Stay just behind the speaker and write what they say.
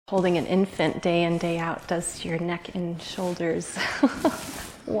holding an infant day in, day out does to your neck and shoulders.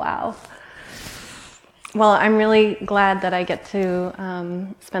 Wow. Well, I'm really glad that I get to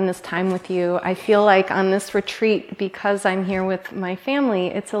spend this time with you. I feel like on this retreat, because I'm here with my family,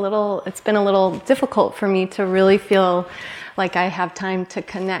 it's been a little difficult for me to really feel like I have time to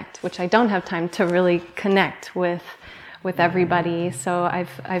connect, which I don't have time to really connect with everybody. So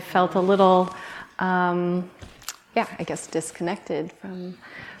I've felt a little, I guess, disconnected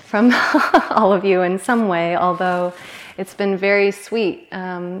from all of you in some way, although it's been very sweet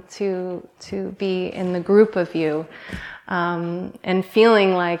to be in the group of you and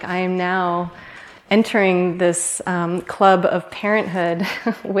feeling like I am now entering this club of parenthood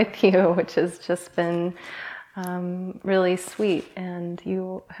with you, which has just been really sweet. And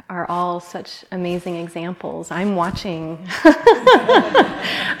you are all such amazing examples. I'm watching.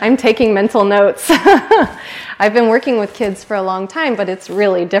 I'm taking mental notes. I've been working with kids for a long time, but it's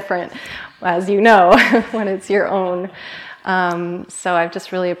really different, as you know, when it's your own. So I've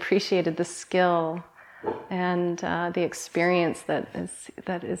just really appreciated the skill and the experience that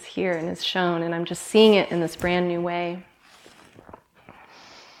is here and is shown, and I'm just seeing it in this brand new way.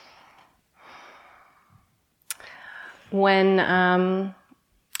 When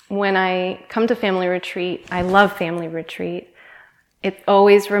I come to family retreat, I love family retreat. It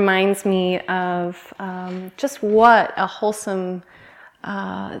always reminds me of just what a wholesome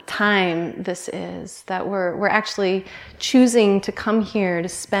time this is, that we're actually choosing to come here to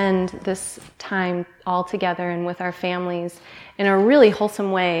spend this time all together and with our families in a really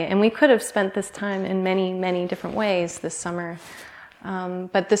wholesome way. And we could have spent this time in many, many different ways this summer.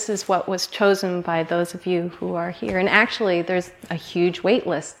 But this is what was chosen by those of you who are here. And actually, there's a huge wait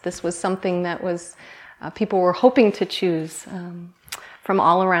list. This was something that was people were hoping to choose from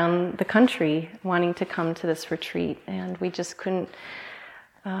all around the country, wanting to come to this retreat. And we just couldn't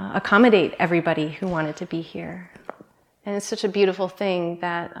accommodate everybody who wanted to be here. And it's such a beautiful thing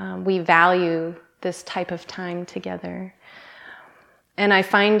that we value this type of time together. And I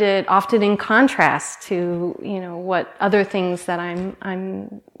find it often in contrast to, what other things that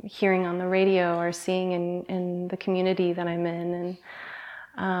I'm hearing on the radio or seeing in the community that I'm in.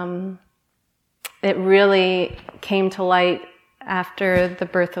 And it really came to light after the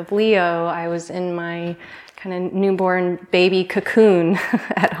birth of Leo. I was in my kind of newborn baby cocoon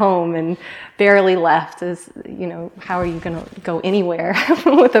at home and barely left. How are you going to go anywhere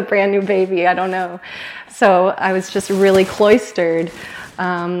with a brand new baby? I don't know. So I was just really cloistered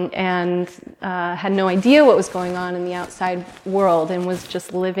and had no idea what was going on in the outside world, and was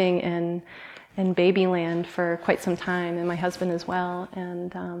just living in babyland for quite some time, and my husband as well.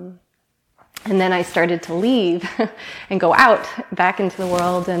 And then I started to leave and go out back into the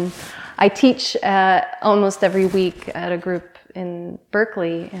world. And I teach almost every week at a group in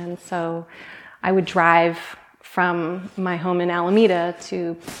Berkeley. And so I would drive from my home in Alameda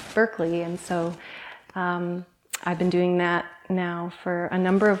to Berkeley. And so I've been doing that now for a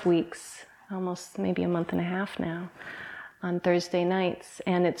number of weeks, almost maybe a month and a half now, on Thursday nights.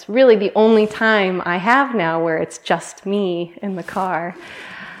 And it's really the only time I have now where it's just me in the car.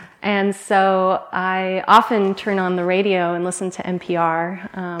 And so I often turn on the radio and listen to NPR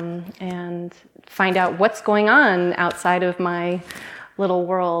and find out what's going on outside of my little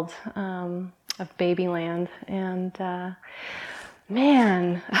world of babyland. And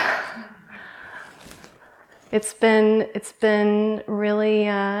man, it's been really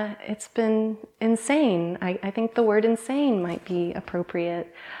it's been insane. I think the word insane might be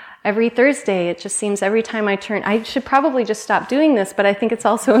appropriate. Every Thursday, it just seems every time I turn, I should probably just stop doing this, but I think it's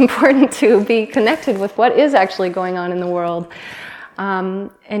also important to be connected with what is actually going on in the world.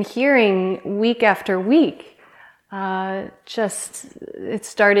 And hearing week after week, it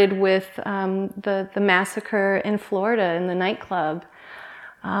started with the massacre in Florida in the nightclub.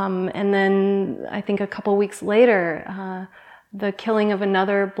 And then I think a couple weeks later, the killing of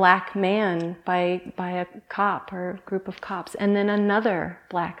another black man by a cop or a group of cops, and then another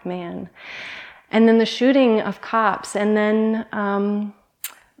black man, and then the shooting of cops, and then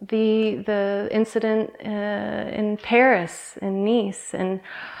the incident in Paris, in Nice, and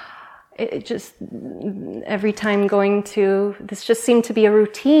it just every time going to this just seemed to be a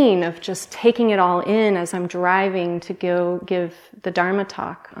routine of just taking it all in as I'm driving to go give the Dharma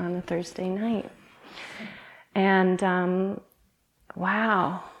talk on a Thursday night, and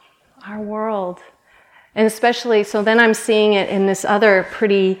wow, our world. And especially, so then I'm seeing it in this other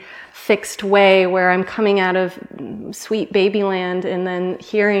pretty fixed way where I'm coming out of sweet babyland and then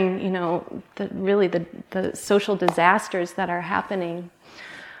hearing, the social disasters that are happening.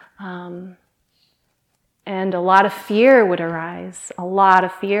 And a lot of fear would arise. A lot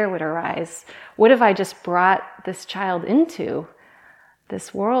of fear would arise. What have I just brought this child into?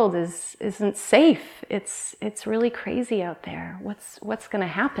 This world isn't safe. It's really crazy out there. What's going to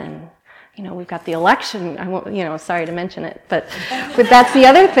happen? You know, we've got the election. I won't, you know, sorry to mention it, but that's the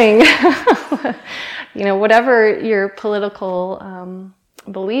other thing. You know, whatever your political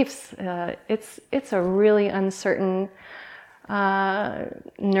beliefs, it's a really uncertain,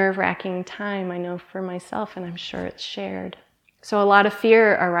 nerve-wracking time, I know for myself, and I'm sure it's shared. So a lot of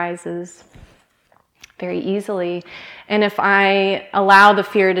fear arises very easily. And if I allow the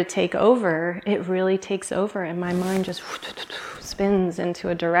fear to take over, it really takes over, and my mind just spins into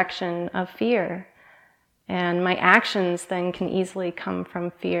a direction of fear. And my actions then can easily come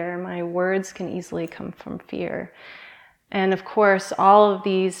from fear. My words can easily come from fear. And of course, all of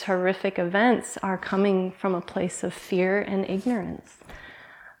these horrific events are coming from a place of fear and ignorance,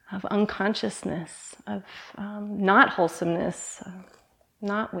 of unconsciousness, of not wholesomeness,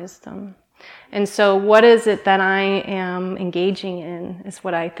 not wisdom. And so what is it that I am engaging in is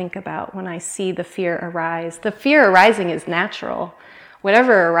what I think about when I see the fear arise. The fear arising is natural.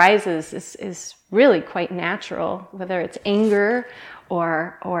 Whatever arises is really quite natural, whether it's anger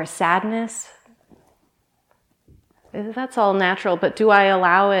or sadness. That's all natural, but do I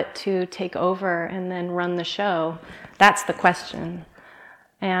allow it to take over and then run the show? That's the question.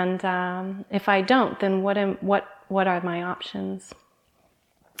 And if I don't, then what are my options?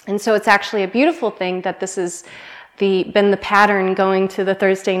 And so it's actually a beautiful thing that this has been the pattern going to the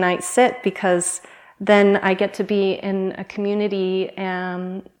Thursday night sit, because then I get to be in a community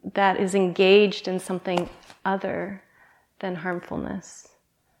that is engaged in something other than harmfulness.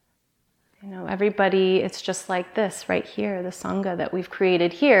 You know, everybody, it's just like this right here, the Sangha that we've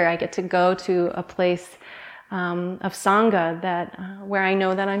created here. I get to go to a place of Sangha where I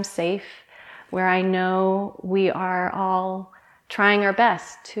know that I'm safe, where I know we are all trying our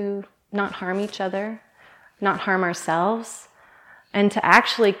best to not harm each other, not harm ourselves, and to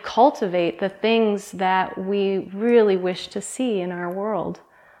actually cultivate the things that we really wish to see in our world.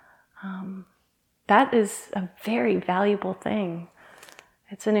 That is a very valuable thing.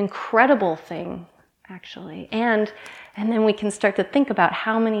 It's an incredible thing, actually. And then we can start to think about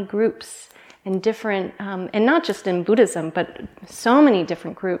how many groups in different, and not just in Buddhism, but so many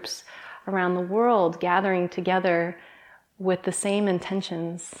different groups around the world gathering together with the same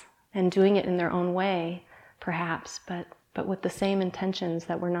intentions and doing it in their own way, perhaps, but with the same intentions,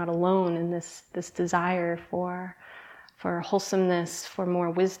 that we're not alone in this desire for wholesomeness, for more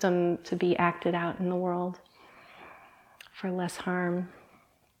wisdom to be acted out in the world, for less harm.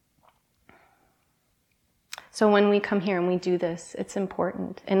 So when we come here and we do this, it's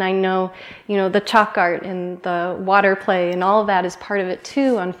important. And I know, you know, the chalk art and the water play and all of that is part of it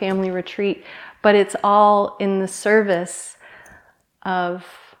too on family retreat, but it's all in the service of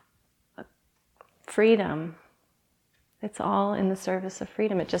freedom. It's all in the service of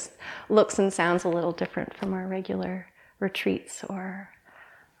freedom. It just looks and sounds a little different from our regular retreats or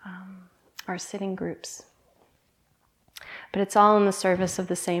our sitting groups. But it's all in the service of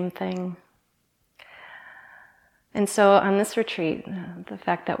the same thing. And so on this retreat, the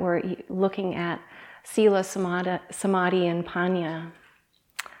fact that we're looking at Sila, Samadhi, and Panna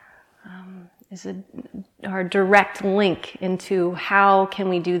is our direct link into how can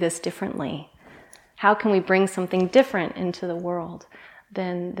we do this differently? How can we bring something different into the world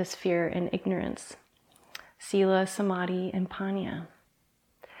than this fear and ignorance? Sila, Samadhi, and Panna.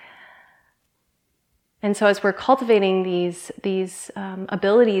 And so as we're cultivating these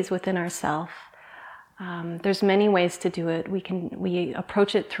abilities within ourselves, there's many ways to do it. We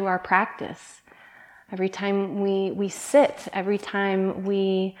approach it through our practice. Every time we sit, every time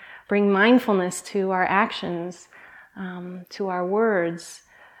we bring mindfulness to our actions, to our words,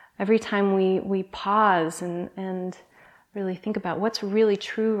 every time we pause and really think about what's really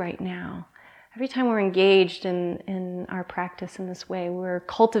true right now. Every time we're engaged in our practice in this way, we're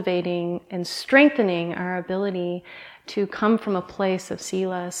cultivating and strengthening our ability to come from a place of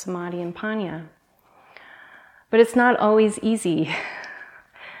Sila, Samadhi, and Panna. But it's not always easy.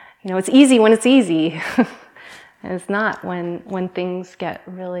 You know, it's easy when it's easy. And it's not when things get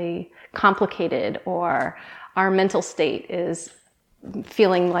really complicated or our mental state is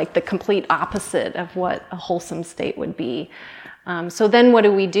feeling like the complete opposite of what a wholesome state would be. So then what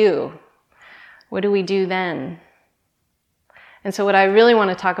do we do? What do we do then? And so what I really want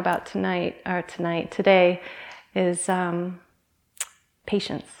to talk about today is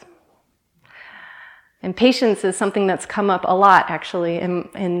patience. And patience is something that's come up a lot, actually,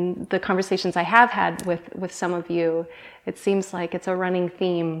 in the conversations I have had with some of you. It seems like it's a running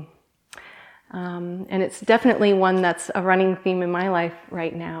theme. And it's definitely one that's a running theme in my life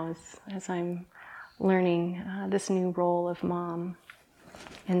right now as I'm learning this new role of mom.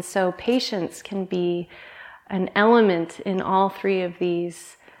 And so patience can be an element in all three of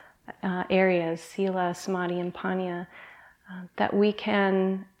these areas, Sila, Samadhi, and Panna, that we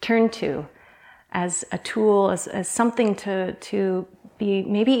can turn to as a tool, as something to be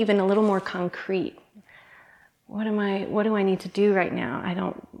maybe even a little more concrete. What do I need to do right now?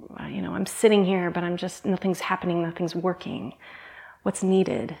 I'm sitting here, but nothing's happening, nothing's working. What's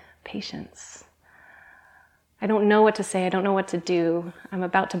needed? Patience. I don't know what to say, I don't know what to do. I'm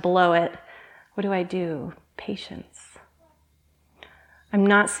about to blow it. What do I do? Patience. I'm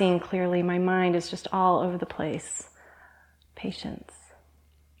not seeing clearly, my mind is just all over the place. Patience.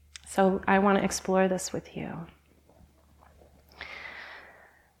 So I want to explore this with you.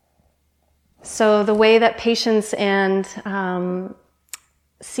 So the way that patience and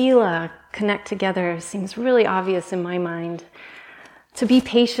Sila connect together seems really obvious in my mind. To be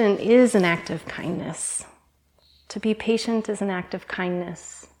patient is an act of kindness. To be patient is an act of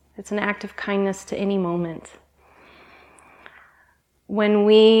kindness. It's an act of kindness to any moment. When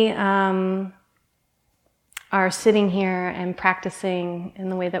we are sitting here and practicing in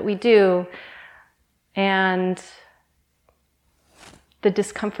the way that we do, and the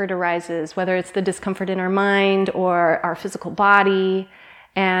discomfort arises, whether it's the discomfort in our mind or our physical body,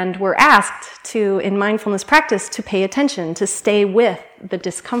 and we're asked to, in mindfulness practice, to pay attention, to stay with the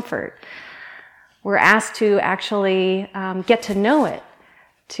discomfort. We're asked to actually get to know it,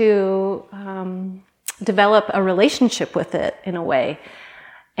 to develop a relationship with it in a way.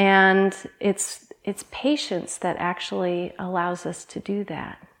 And it's patience that actually allows us to do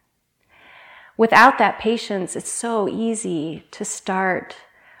that. Without that patience, it's so easy to start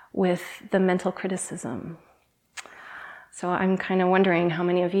with the mental criticism. So I'm kind of wondering how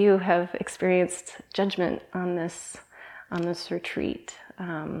many of you have experienced judgment on this retreat.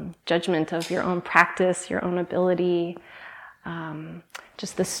 Judgment of your own practice, your own ability,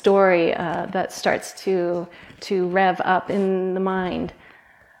 just the story that starts to rev up in the mind.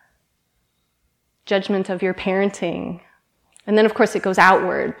 Judgment of your parenting. And then, of course, it goes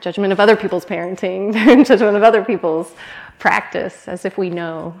outward. Judgment of other people's parenting, judgment of other people's practice, as if we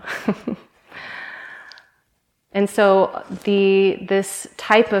know. And so this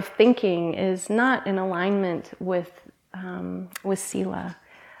type of thinking is not in alignment with Sila,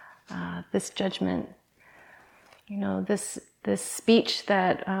 this judgment. This speech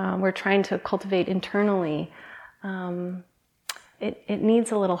that we're trying to cultivate internally, it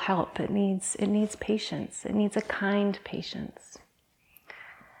needs a little help. It needs patience. It needs a kind patience.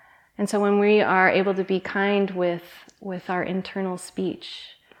 And so when we are able to be kind with our internal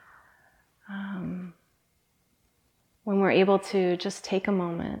speech, when we're able to just take a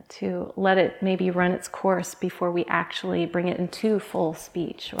moment to let it maybe run its course before we actually bring it into full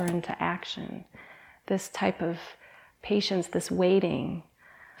speech or into action, this type of patience, this waiting,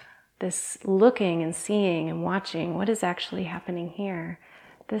 this looking and seeing and watching what is actually happening here,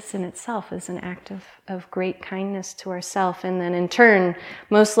 this in itself is an act of great kindness to ourselves, and then in turn,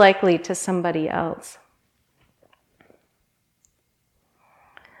 most likely to somebody else.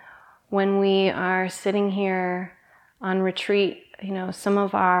 When we are sitting here on retreat, some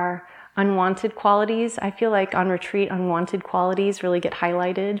of our unwanted qualities, I feel like on retreat, unwanted qualities really get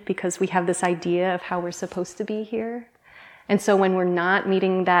highlighted because we have this idea of how we're supposed to be here. And so when we're not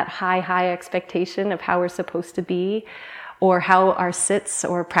meeting that high expectation of how we're supposed to be, or how our sits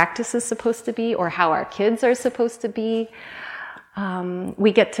or practice is supposed to be, or how our kids are supposed to be,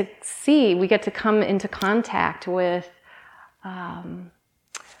 we get to come into contact with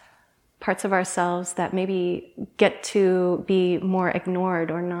parts of ourselves that maybe get to be more ignored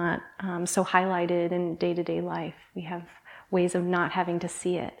or not so highlighted in day-to-day life. We have ways of not having to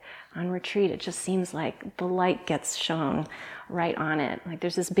see it. On retreat, it just seems like the light gets shone right on it. Like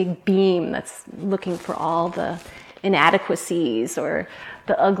there's this big beam that's looking for all the inadequacies or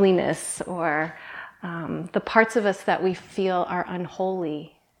the ugliness or the parts of us that we feel are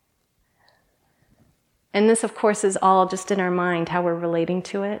unholy. And this, of course, is all just in our mind, how we're relating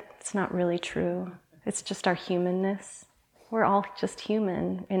to it. It's not really true. It's just our humanness. We're all just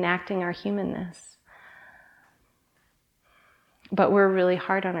human, enacting our humanness. But we're really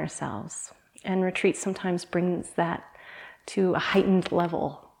hard on ourselves. And retreat sometimes brings that to a heightened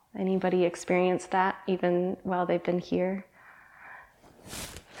level. Anybody experience that even while they've been here?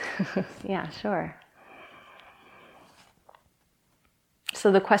 Yeah, sure.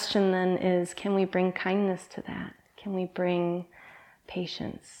 So the question then is, can we bring kindness to that? Can we bring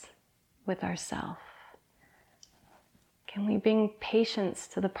patience with ourselves? Can we bring patience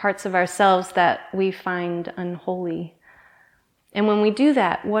to the parts of ourselves that we find unholy? And when we do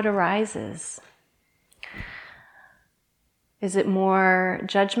that, what arises? Is it more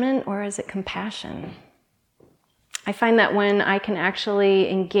judgment or is it compassion? I find that when I can actually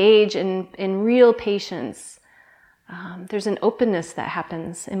engage in real patience, there's an openness that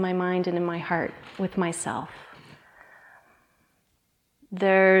happens in my mind and in my heart with myself.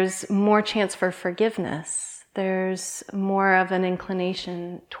 There's more chance for forgiveness. There's more of an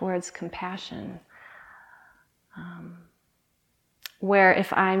inclination towards compassion. Where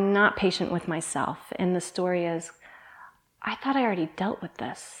if I'm not patient with myself, and the story is, I thought I already dealt with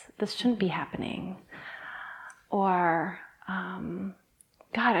this. This shouldn't be happening. Or, God,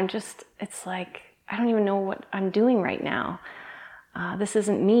 it's like, I don't even know what I'm doing right now. This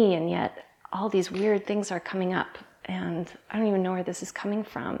isn't me, and yet all these weird things are coming up, and I don't even know where this is coming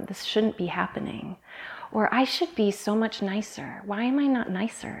from. This shouldn't be happening. Or I should be so much nicer. Why am I not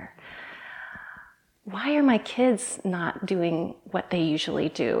nicer? Why are my kids not doing what they usually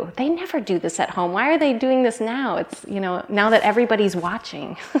do? They never do this at home. Why are they doing this now? It's, now that everybody's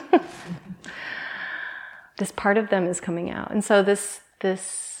watching. This part of them is coming out. And so this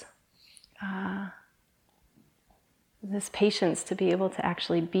patience to be able to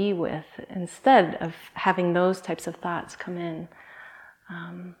actually be with, instead of having those types of thoughts come in,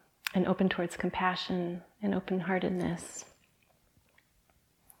 and open towards compassion and open-heartedness.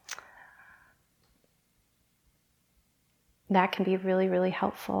 That can be really, really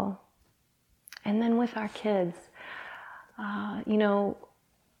helpful. And then with our kids,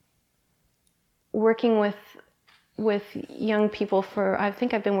 working with young people I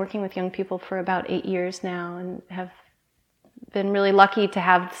think I've been working with young people for about 8 years now, and have been really lucky to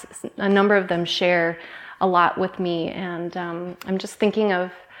have a number of them share a lot with me. And I'm just thinking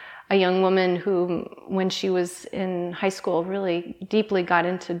of a young woman who, when she was in high school, really deeply got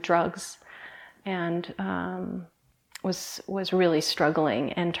into drugs and was really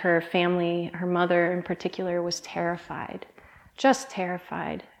struggling. And her family, her mother in particular, was terrified, just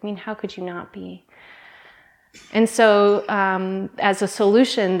terrified. I mean, how could you not be? And so as a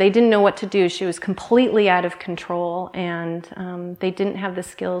solution, they didn't know what to do. She was completely out of control, and they didn't have the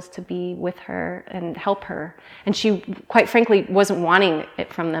skills to be with her and help her. And she, quite frankly, wasn't wanting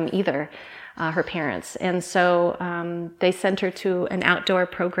it from them either, her parents. And so they sent her to an outdoor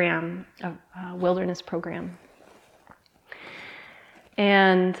program, a wilderness program.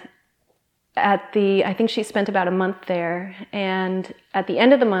 And I think she spent about a month there, and at the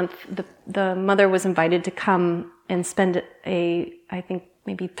end of the month, the mother was invited to come and spend I think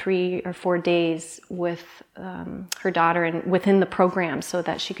maybe 3 or 4 days with her daughter and within the program, so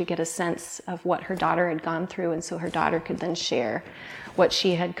that she could get a sense of what her daughter had gone through, and so her daughter could then share what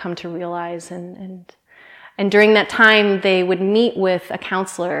she had come to realize. And during that time, they would meet with a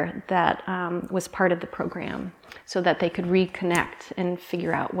counselor that was part of the program, so that they could reconnect and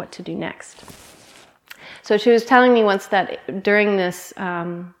figure out what to do next. So she was telling me once that during this,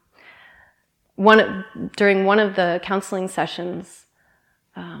 during one of the counseling sessions,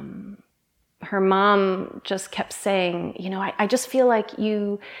 her mom just kept saying, I just feel like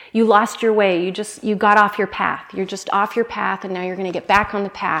you lost your way. You got off your path. You're just off your path, and now you're going to get back on the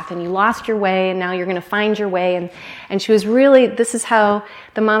path. And you lost your way, and now you're going to find your way. And she was really, this is how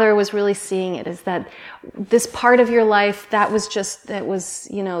the mother was really seeing it, is that this part of your life, that was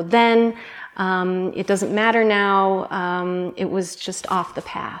then, it doesn't matter now. It was just off the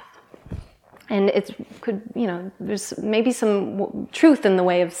path. And it could, there's maybe some truth in the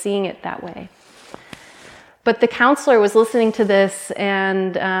way of seeing it that way. But the counselor was listening to this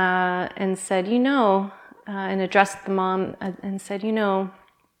and said, and addressed the mom and said,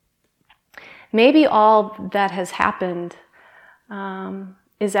 maybe all that has happened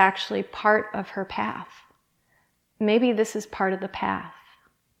is actually part of her path. Maybe this is part of the path.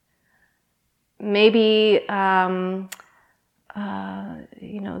 Maybe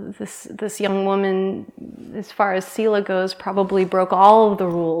this young woman, as far as Sila goes, probably broke all of the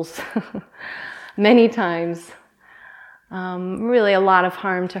rules many times. Really a lot of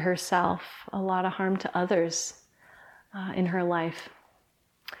harm to herself, a lot of harm to others in her life.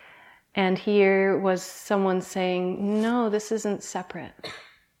 And here was someone saying, no, this isn't separate.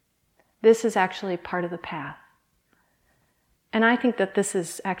 This is actually part of the path. And I think that this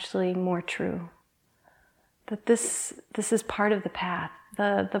is actually more true. That this is part of the path.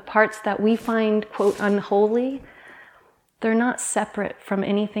 The parts that we find, quote, unholy, they're not separate from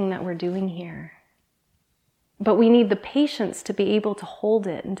anything that we're doing here. But we need the patience to be able to hold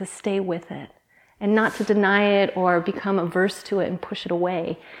it and to stay with it, and not to deny it or become averse to it and push it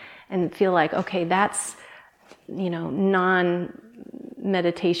away and feel like, okay, that's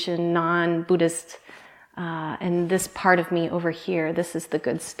non-meditation, non-Buddhist, and this part of me over here, this is the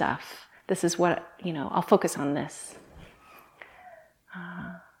good stuff. This is what, I'll focus on this.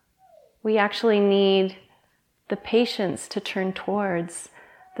 We actually need the patience to turn towards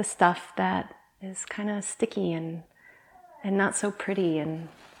the stuff that is kind of sticky and not so pretty, and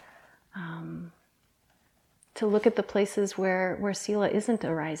to look at the places where Sila isn't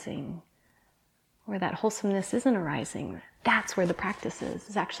arising, where that wholesomeness isn't arising. That's where the practice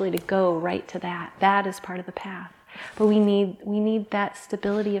is actually to go right to that. That is part of the path. But we need that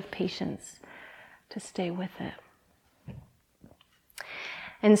stability of patience to stay with it.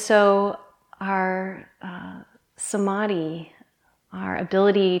 And so our Samadhi, our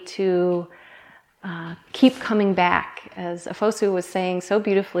ability to keep coming back, as Afosu was saying so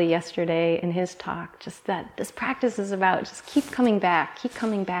beautifully yesterday in his talk, just that this practice is about just keep coming back,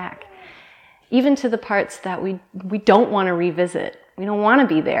 even to the parts that we don't want to revisit. We don't want to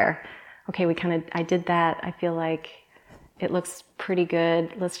be there. Okay, I did that. I feel like it looks pretty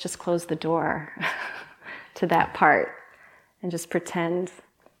good. Let's just close the door to that part and just pretend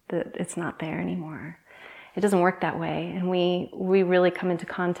that it's not there anymore. It doesn't work that way, and we really come into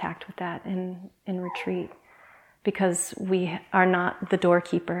contact with that in retreat, because we are not the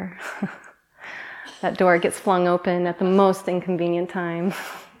doorkeeper. That door gets flung open at the most inconvenient time,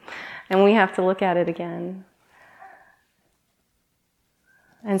 and we have to look at it again.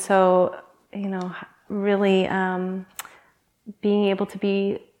 And so, really being able to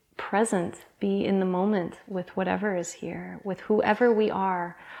be present, be in the moment with whatever is here, with whoever we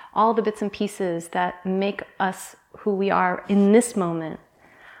are, all the bits and pieces that make us who we are in this moment.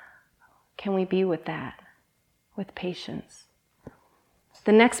 Can we be with that, with patience?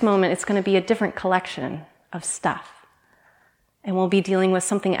 The next moment, it's going to be a different collection of stuff, and we'll be dealing with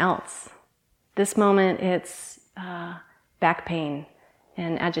something else. This moment, it's back pain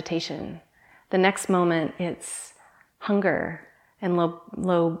and agitation. The next moment, it's hunger and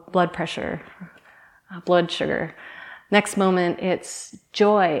low blood pressure, blood sugar. Next moment, it's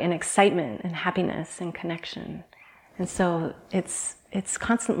joy and excitement and happiness and connection. And so it's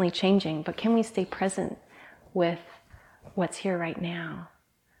constantly changing, but can we stay present with what's here right now?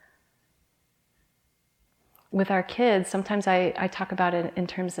 With our kids, sometimes I talk about it in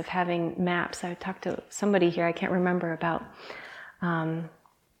terms of having maps. I talked to somebody here, I can't remember, about,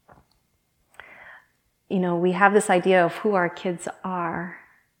 we have this idea of who our kids are,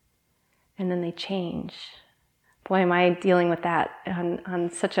 and then they change. Boy, am I dealing with that on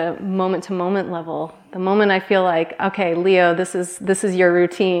such a moment-to-moment level. The moment I feel like, okay, Leo, this is your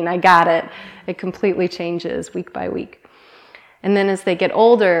routine, I got it, it completely changes week by week. And then as they get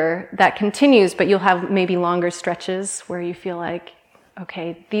older, that continues, but you'll have maybe longer stretches where you feel like,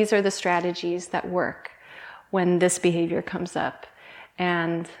 okay, these are the strategies that work when this behavior comes up.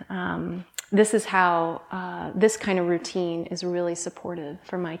 And this is how this kind of routine is really supportive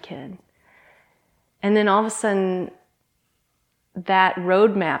for my kid. And then all of a sudden, that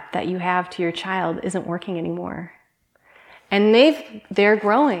roadmap that you have to your child isn't working anymore. And they're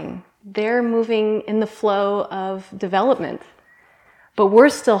growing. They're moving in the flow of development. But we're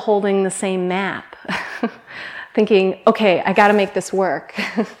still holding the same map, thinking, okay, I got to make this work.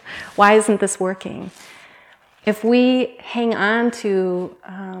 Why isn't this working? If we hang on to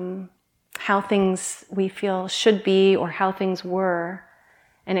how things we feel should be or how things were,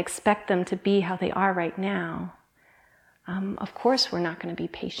 and expect them to be how they are right now, of course we're not going to be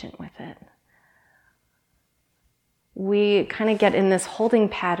patient with it. We kind of get in this holding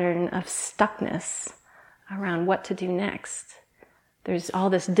pattern of stuckness around what to do next. There's all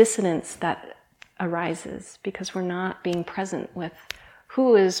this dissonance that arises because we're not being present with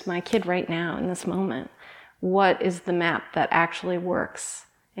who is my kid right now in this moment. What is the map that actually works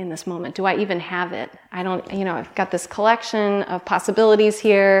in this moment? Do I even have it? I don't, I've got this collection of possibilities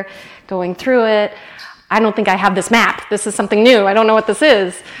here, going through it. I don't think I have this map. This is something new. I don't know what this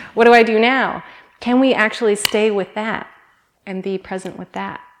is. What do I do now? Can we actually stay with that and be present with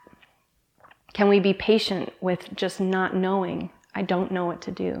that? Can we be patient with just not knowing? I don't know what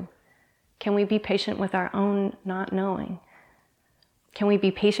to do. Can we be patient with our own not knowing? Can we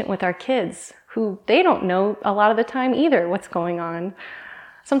be patient with our kids who they don't know a lot of the time either what's going on?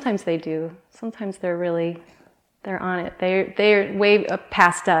 Sometimes they do. Sometimes they're on it. They're way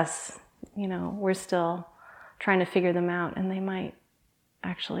past us. We're still trying to figure them out, and they might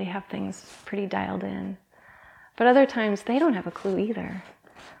actually have things pretty dialed in. But other times they don't have a clue either.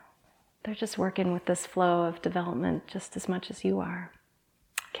 They're just working with this flow of development just as much as you are.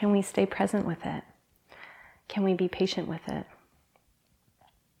 Can we stay present with it? Can we be patient with it?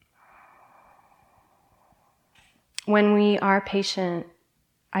 when we are patient,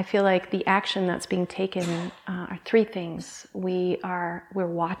 I feel like the action that's being taken are three things. We're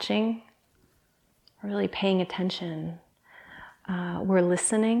watching, we're really paying attention, we're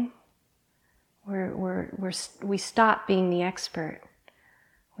listening, we stop being the expert.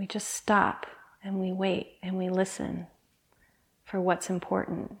 We just stop and we wait and we listen for what's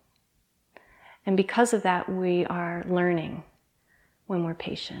important. And because of that, we are learning when we're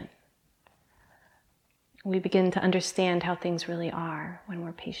patient. We begin to understand how things really are when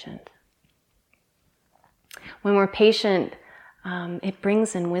we're patient. When we're patient, it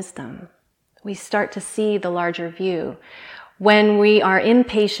brings in wisdom. We start to see the larger view. When we are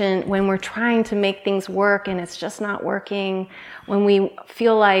impatient, when we're trying to make things work and it's just not working, when we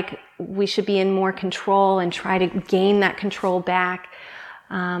feel like we should be in more control and try to gain that control back,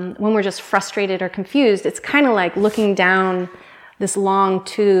 when we're just frustrated or confused, it's kind of like looking down this long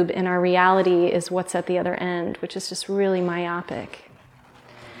tube and our reality is what's at the other end, which is just really myopic.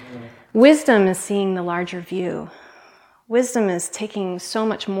 Wisdom is seeing the larger view. Wisdom is taking so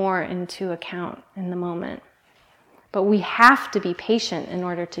much more into account in the moment. But we have to be patient in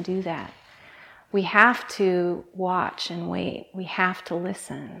order to do that. We have to watch and wait. We have to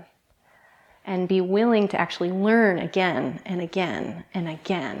listen and be willing to actually learn again and again and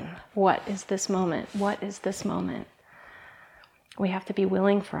again. What is this moment? What is this moment? We have to be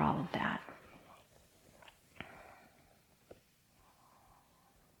willing for all of that.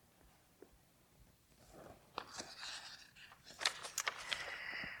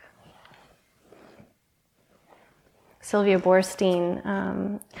 Sylvia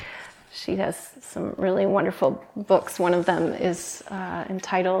Boorstein, she has some really wonderful books. One of them is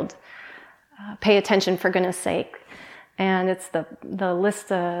entitled Pay Attention for Goodness Sake. And it's the list,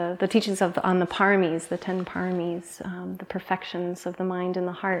 the teachings on the paramis, the 10 paramis, the perfections of the mind and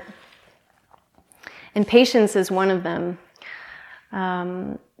the heart. And patience is one of them.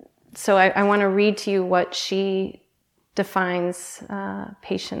 So I want to read to you what she defines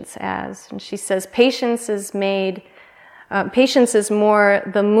patience as. And she says, patience is more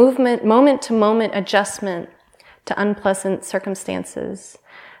the moment-to-moment adjustment to unpleasant circumstances,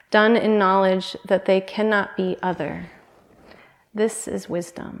 done in knowledge that they cannot be other. This is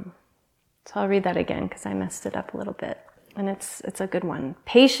wisdom. So I'll read that again because I messed it up a little bit. And it's a good one.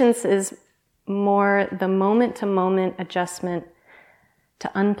 Patience is more the moment-to-moment adjustment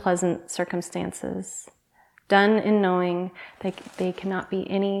to unpleasant circumstances, done in knowing they cannot be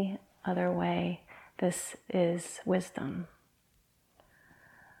any other way. This is wisdom.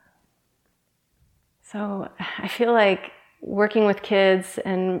 So I feel like working with kids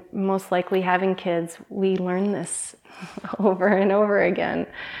and most likely having kids, we learn this over and over again,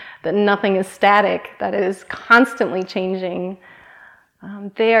 that nothing is static, that it is constantly changing.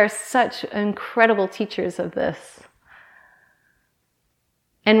 They are such incredible teachers of this.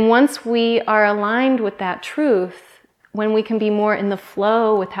 And once we are aligned with that truth, when we can be more in the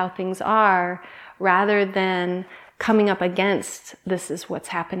flow with how things are, rather than coming up against this is what's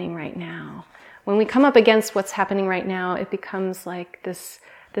happening right now. When we come up against what's happening right now, it becomes like this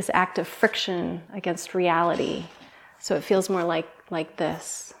act of friction against reality. So it feels more like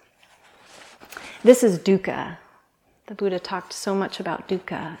this. This is dukkha. The Buddha talked so much about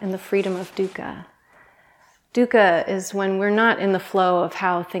dukkha and the freedom of dukkha. Dukkha is when we're not in the flow of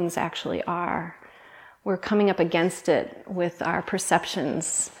how things actually are. We're coming up against it with our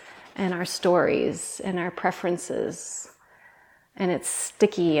perceptions and our stories and our preferences. And it's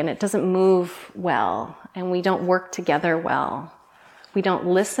sticky and it doesn't move well, and we don't work together well. We don't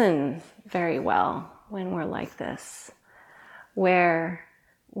listen very well when we're like this. Where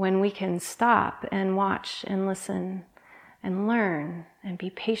when we can stop and watch and listen and learn and be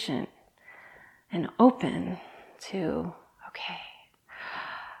patient and open to, okay,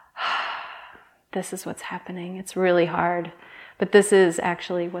 this is what's happening. It's really hard, but this is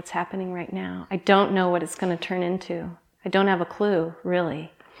actually what's happening right now. I don't know what it's going to turn into. I don't have a clue,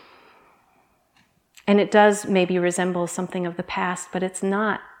 really. And it does maybe resemble something of the past, but it's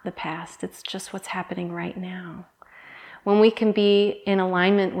not the past. It's just what's happening right now. When we can be in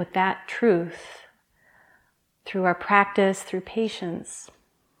alignment with that truth through our practice, through patience,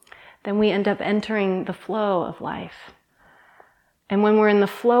 then we end up entering the flow of life. And when we're in the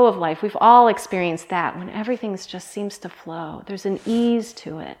flow of life, we've all experienced that, when everything just seems to flow. There's an ease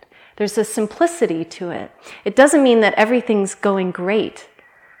to it. There's a simplicity to it. It doesn't mean that everything's going great.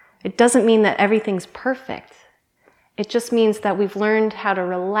 It doesn't mean that everything's perfect. It just means that we've learned how to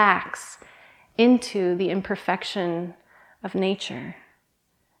relax into the imperfection of nature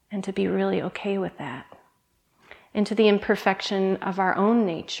and to be really okay with that. Into the imperfection of our own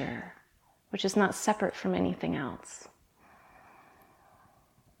nature, which is not separate from anything else.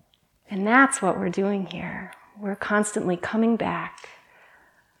 And that's what we're doing here. We're constantly coming back.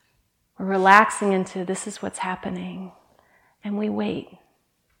 We're relaxing into this is what's happening. And we wait,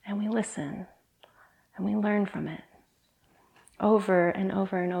 and we listen, and we learn from it over and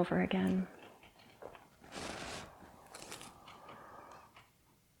over and over again.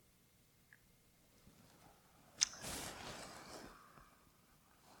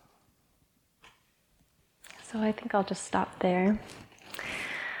 So I think I'll just stop there.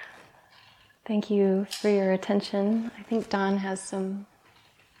 Thank you for your attention. I think Don has some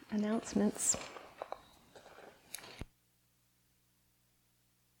announcements.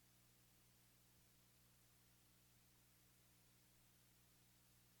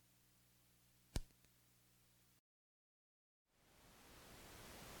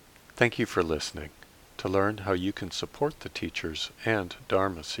 Thank you for listening. To learn how you can support the teachers and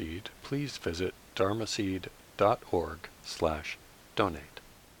Dharma Seed, please visit dharmaseed.org/donate.